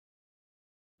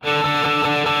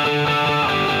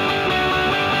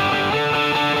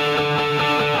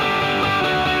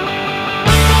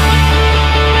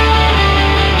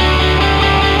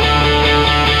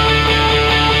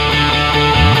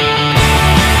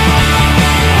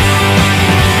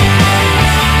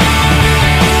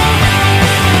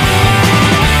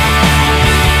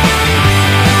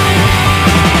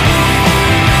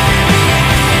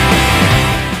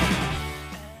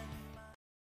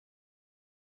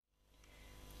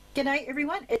G'day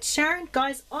everyone, it's Sharon.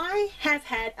 Guys, I have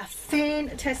had a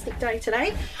fantastic day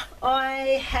today.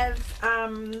 I have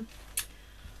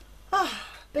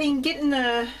been getting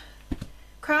the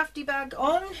crafty bug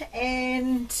on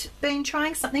and been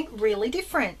trying something really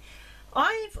different.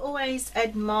 I've always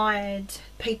admired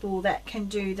people that can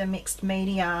do the mixed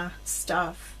media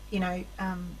stuff, you know,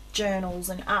 journals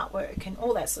and artwork and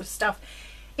all that sort of stuff.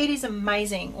 It is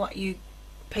amazing what you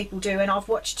people do, and I've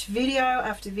watched video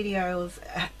after video of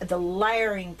the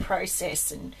layering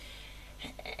process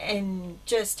and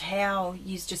just how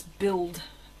you just build.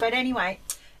 But anyway,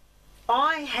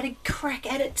 I had a crack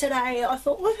at it today. I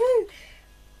thought, woohoo!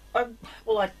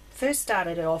 I first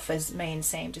started it off as me and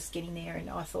Sam just getting there, and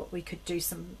I thought we could do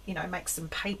some, you know, make some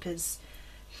papers,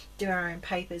 do our own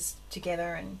papers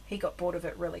together, and he got bored of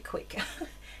it really quick.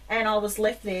 And I was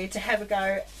left there to have a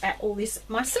go at all this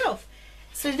myself.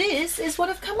 So this is what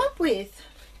I've come up with.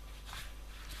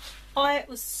 I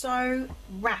was so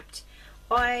wrapped.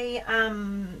 I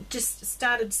just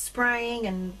started spraying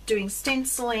and doing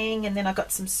stenciling, and then I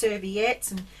got some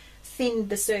serviettes and thinned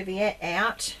the serviette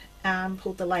out,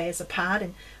 pulled the layers apart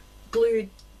and glued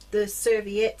the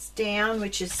serviettes down,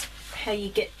 which is how you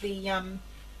get the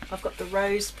I've got the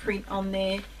rose print on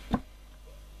there.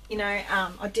 You know,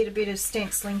 I did a bit of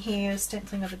stenciling here,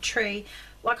 stenciling of a tree.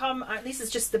 Like this is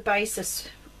just the basis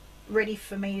ready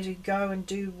for me to go and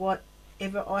do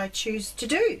whatever I choose to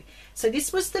do. So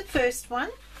this was the first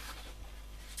one,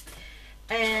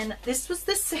 and this was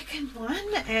the second one,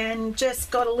 and just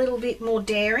got a little bit more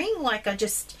daring. Like I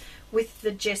just, with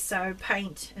the gesso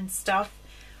paint and stuff,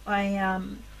 I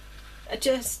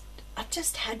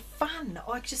just had fun.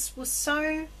 I just was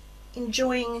so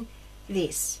enjoying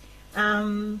this.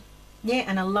 Yeah,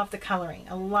 and I love the colouring.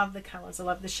 I love the colours. I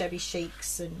love the shabby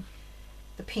chics and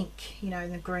the pink, you know,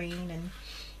 and the green.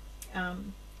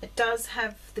 And it does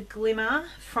have the glimmer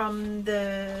from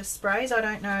the sprays. I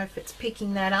don't know if it's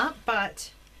picking that up, but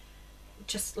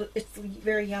just it's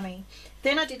very yummy.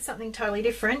 Then I did something totally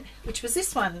different, which was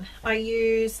this one. I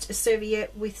used a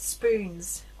serviette with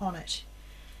spoons on it,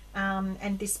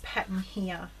 and this pattern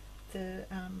here. The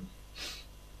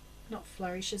not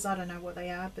flourishes. I don't know what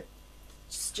they are, but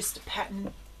just a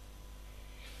pattern,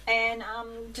 and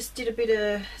just did a bit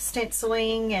of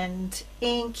stenciling and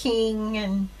inking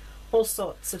and all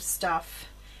sorts of stuff.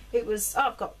 It was,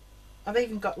 I've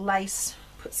even got lace,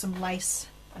 put some lace,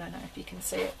 I don't know if you can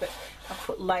see it, but I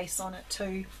put lace on it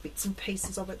too, bits and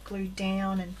pieces of it glued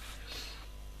down. And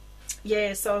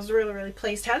yeah, so I was really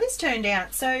pleased how this turned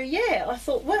out. So yeah, I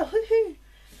thought, well, woohoo,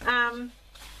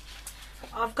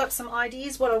 I've got some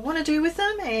ideas what I want to do with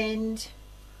them, and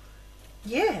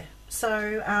yeah,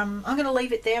 so I'm going to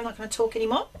leave it there. I'm not going to talk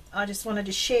anymore. I just wanted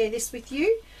to share this with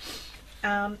you,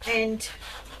 and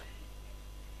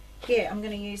yeah, I'm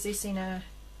going to use this in a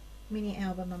mini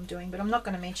album I'm doing, but I'm not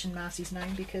going to mention Marcy's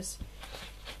name because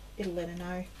it'll let her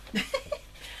know.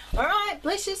 Alright,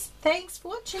 bless you. Thanks for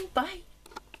watching. Bye.